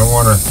slow. You don't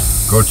want to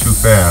go too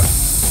fast.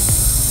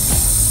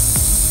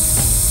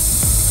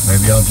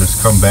 Maybe I'll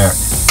just come back.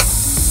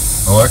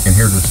 Oh, I can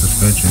hear the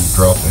suspension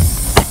dropping.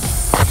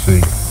 Let's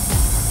see.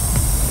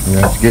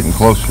 Yeah, it's getting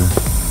closer.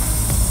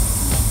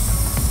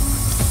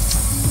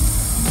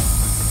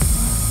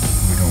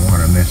 We don't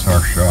want to miss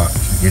our shot,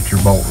 so get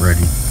your bolt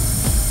ready.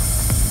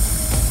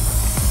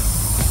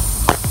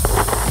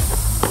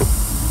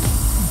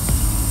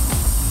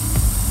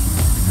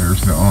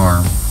 There's the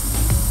arm.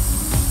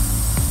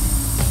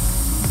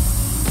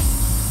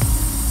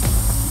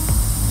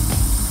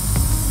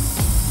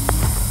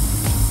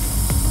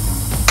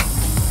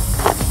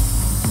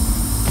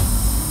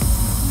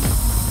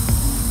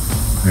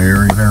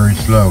 Very, very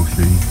slow,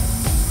 see?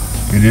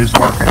 It is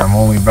working. I'm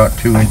only about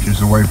 2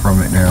 inches away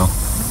from it now.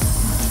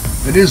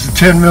 It is a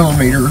 10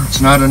 millimeter,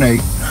 it's not an 8.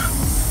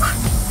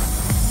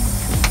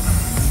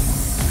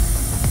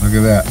 Look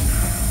at that.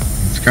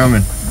 It's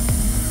coming.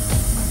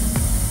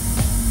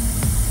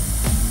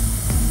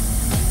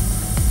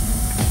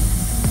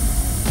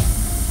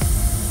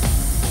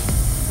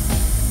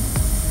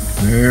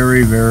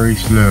 Very, very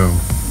slow.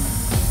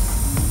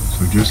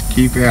 So just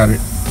keep at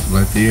it.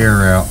 Let the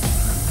air out.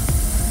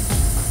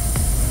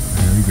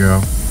 There you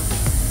go.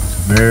 It's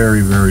a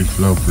very, very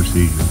slow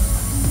procedure.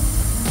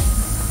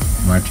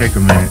 It might take a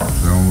minute,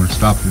 so I'm going to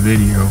stop the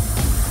video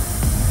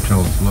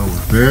until it's lower.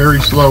 Very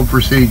slow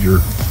procedure.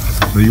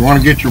 So you want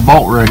to get your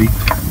bolt ready.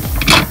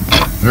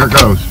 There it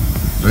goes.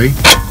 See?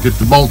 Get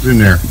the bolt in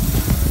there.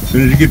 As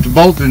soon as you get the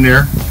bolt in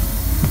there,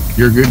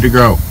 you're good to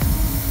go.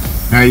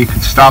 Now you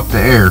can stop the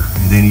air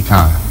at any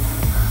time.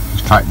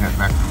 Just tighten that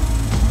back.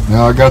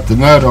 Now I got the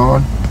nut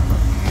on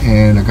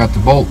and I got the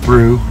bolt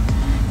through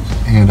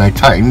and I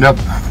tightened up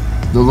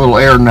the little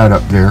air nut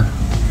up there.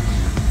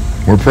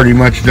 We're pretty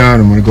much done.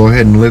 I'm going to go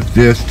ahead and lift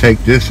this, take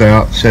this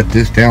out, set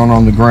this down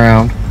on the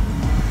ground.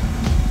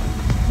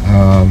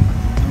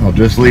 I'll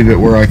just leave it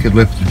where I could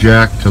lift the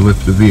jack to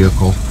lift the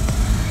vehicle.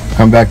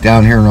 Come back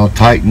down here and I'll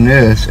tighten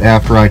this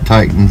after I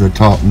tighten the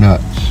top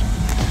nuts.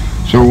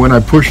 So when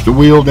I push the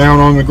wheel down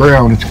on the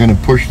ground, it's going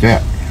to push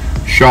that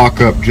shock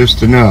up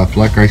just enough.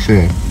 Like I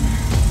said,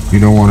 you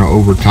don't want to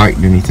over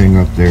tighten anything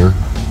up there,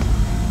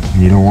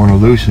 and you don't want to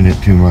loosen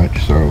it too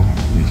much, so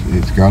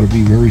it's got to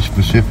be very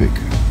specific.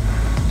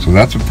 So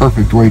that's a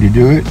perfect way to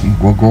do it.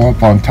 We'll go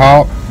up on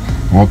top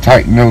and we'll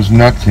tighten those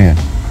nuts in.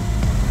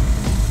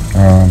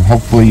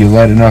 Hopefully you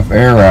let enough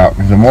air out,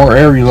 because the more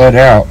air you let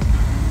out,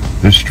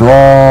 the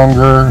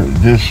stronger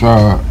this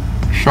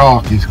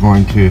shock is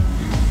going to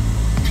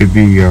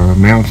be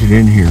mounted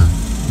in here.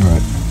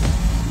 But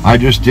I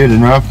just did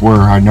enough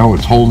where I know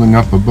it's holding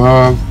up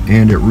above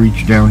and it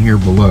reached down here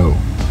below,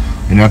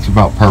 and that's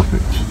about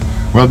perfect.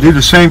 Well, do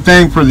the same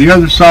thing for the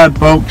other side,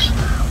 folks.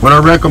 What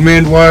I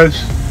recommend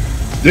was,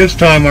 this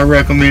time I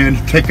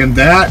recommend taking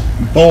that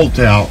bolt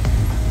out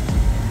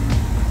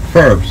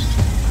first.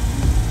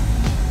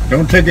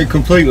 Don't take it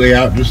completely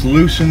out, just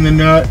loosen the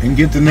nut and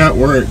get the nut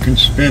where it can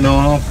spin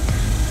off,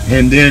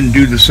 and then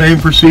do the same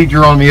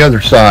procedure on the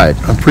other side.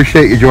 I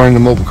appreciate you joining the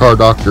Mobile Car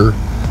Doctor.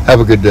 Have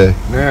a good day.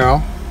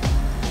 Now,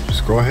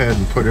 just go ahead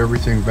and put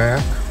everything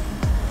back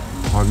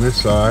on this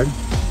side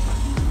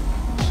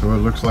so it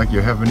looks like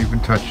you haven't even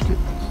touched it.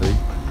 See?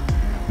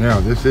 Now,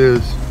 this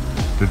is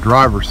the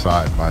driver's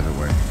side, by the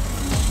way.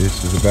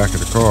 This is the back of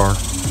the car.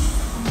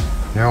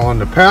 Now, on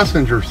the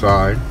passenger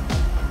side,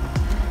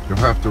 you'll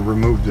have to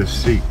remove this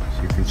seat.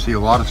 So you can see a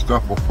lot of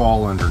stuff will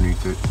fall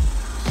underneath it.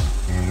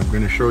 And I'm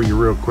going to show you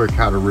real quick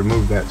how to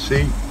remove that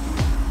seat.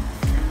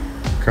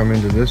 Come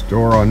into this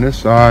door on this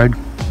side,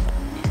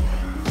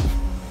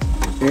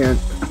 and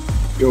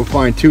you'll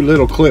find two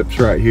little clips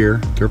right here.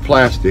 They're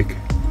plastic.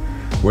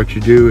 What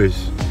you do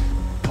is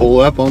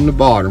pull up on the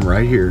bottom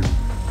right here,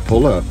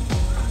 pull up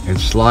and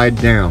slide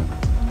down.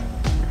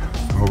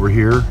 Over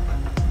here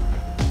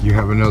you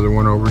have another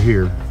one over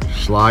here.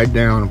 Slide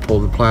down and pull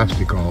the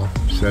plastic off,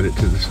 set it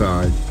to the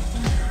side,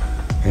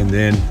 and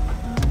then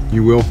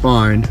you will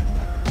find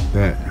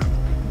that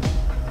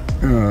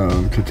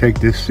to take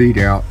this seat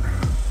out,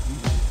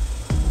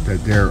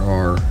 that there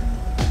are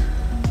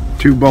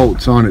two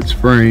bolts on its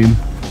frame,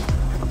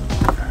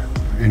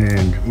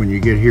 and when you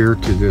get here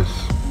to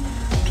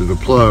the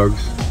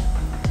plugs,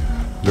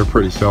 they're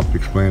pretty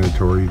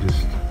self-explanatory.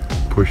 Just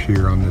push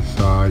here on this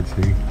side,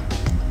 see,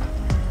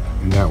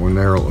 and that one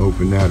there will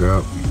open that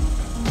up,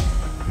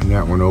 and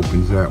that one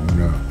opens that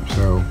one up.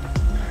 So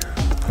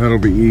that'll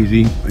be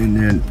easy. And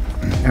then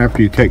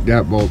after you take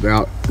that bolt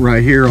out,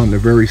 right here on the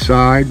very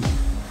side,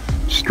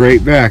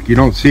 straight back, you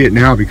don't see it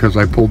now because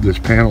I pulled this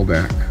panel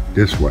back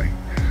this way,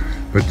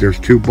 but there's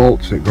two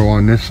bolts that go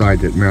on this side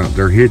that mount.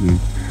 They're hidden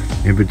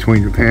in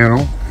between the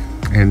panel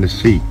and the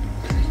seat.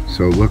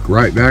 So look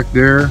right back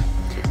there.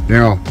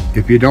 Now,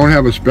 if you don't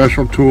have a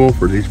special tool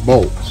for these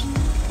bolts,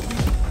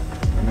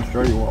 let me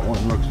show you what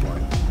one looks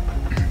like.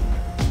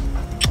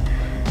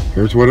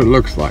 Here's what it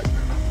looks like.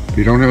 If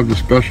you don't have the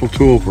special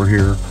tool for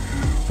here,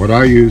 what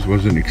I used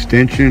was an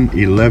extension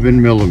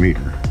 11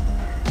 millimeter.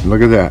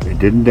 Look at that, it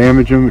didn't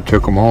damage them, it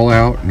took them all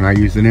out, and I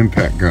used an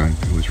impact gun.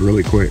 It was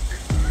really quick.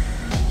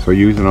 So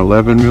use an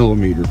 11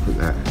 millimeter for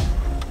that.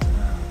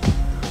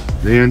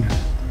 Then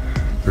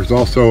there's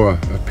also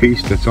a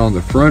piece that's on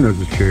the front of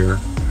the chair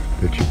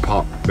that you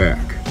pop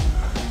back.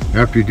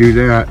 After you do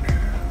that,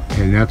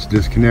 and that's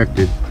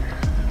disconnected,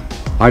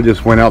 I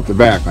just went out the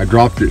back. I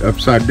dropped it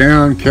upside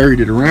down, carried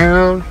it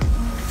around,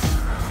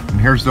 and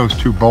here's those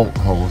two bolt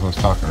holes I was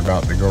talking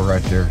about. They go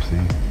right there,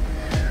 see?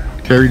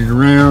 Carried it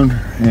around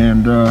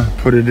and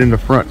put it in the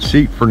front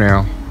seat for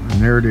now.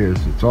 And there it is.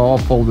 It's all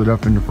folded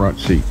up in the front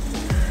seat.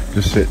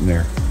 Just sitting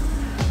there.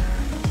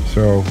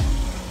 So,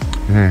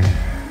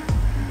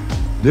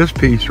 this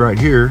piece right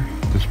here,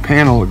 this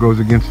panel that goes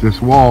against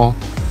this wall,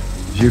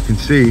 as you can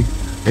see,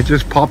 it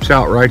just pops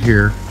out right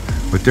here.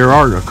 But there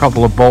are a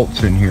couple of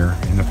bolts in here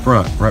in the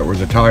front, right where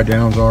the tie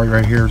downs are.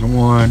 Right here's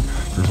one.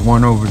 There's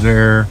one over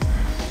there.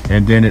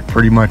 And then it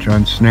pretty much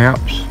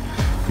unsnaps.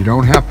 You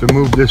don't have to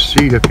move this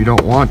seat if you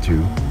don't want to,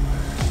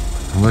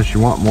 unless you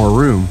want more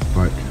room,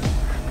 but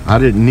I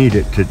didn't need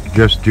it to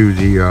just do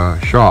the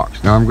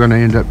shocks. Now I'm going to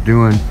end up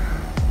doing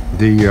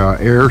the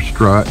air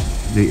strut,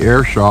 the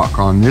air shock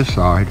on this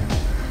side,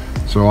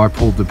 so I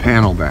pulled the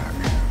panel back.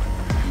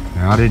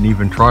 Now I didn't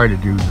even try to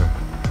do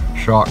the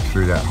shock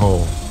through that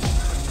hole.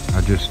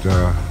 I just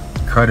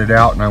cut it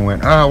out and I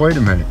went, oh wait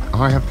a minute,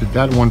 I have to,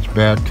 that one's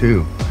bad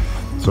too.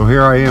 So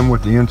here I am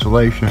with the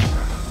insulation.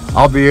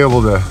 I'll be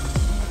able to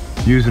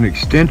use an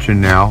extension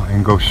now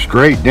and go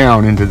straight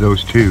down into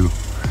those two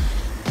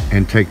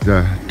and take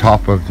the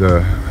top of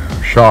the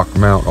shock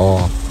mount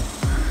off.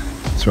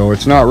 So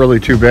it's not really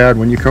too bad.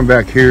 When you come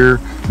back here,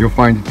 you'll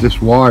find that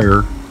this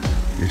wire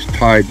is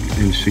tied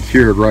and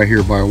secured right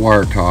here by a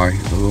wire tie,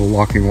 a little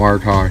locking wire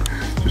tie.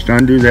 Just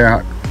undo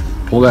that,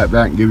 pull that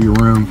back and give you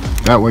room.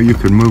 That way you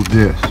can move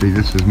this. See,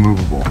 this is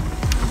movable.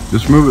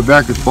 Just move it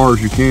back as far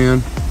as you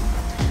can.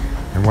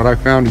 And what I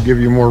found to give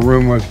you more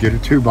room was get a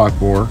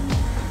 2x4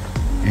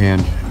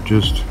 and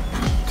just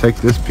take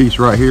this piece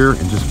right here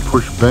and just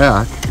push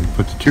back and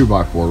put the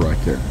 2x4 right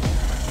there.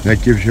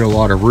 That gives you a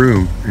lot of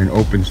room and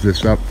opens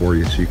this up for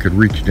you so you could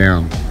reach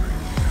down.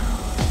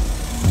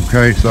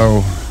 Okay,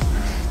 so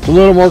it's a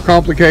little more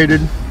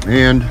complicated,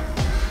 and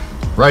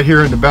right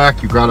here in the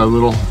back you've got a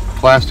little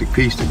plastic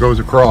piece that goes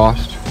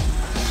across.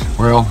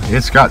 Well,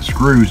 it's got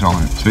screws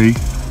on it, see?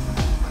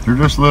 They're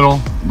just little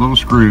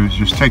screws.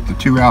 Just take the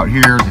two out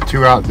here, the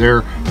two out there,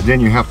 and then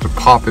you have to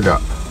pop it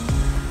up.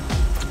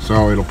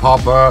 So it'll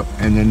pop up,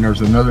 and then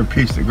there's another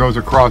piece that goes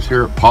across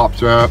here. It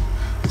pops up.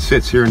 It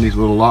sits here in these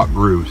little lock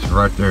grooves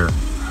right there.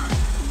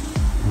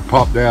 We'll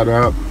pop that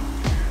up.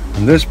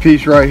 And this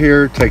piece right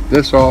here, take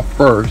this off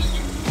first.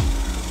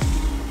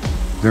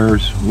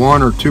 There's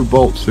 1 or 2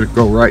 bolts that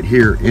go right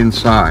here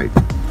inside.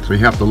 So you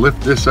have to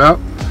lift this up,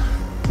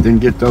 then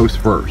get those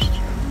first.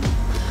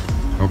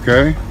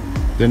 Okay?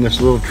 Then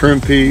this little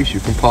trim piece, you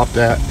can pop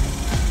that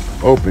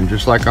open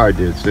just like I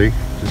did, see?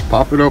 Just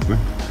pop it open.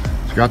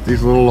 It's got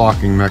these little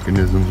locking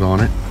mechanisms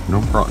on it.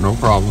 No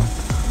problem.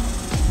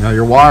 Now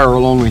your wire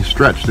will only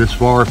stretch this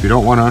far. If you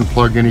don't want to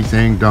unplug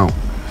anything, don't.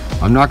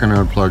 I'm not going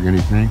to unplug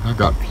anything. I've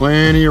got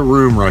plenty of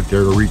room right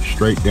there to reach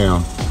straight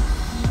down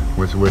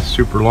with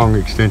super long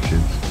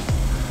extensions.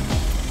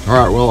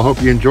 Alright, well I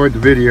hope you enjoyed the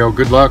video.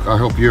 Good luck. I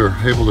hope you're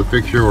able to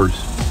fix yours.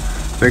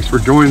 Thanks for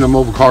joining the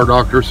Mobile Car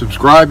Doctor.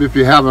 Subscribe if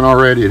you haven't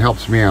already. It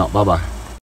helps me out. Bye-bye.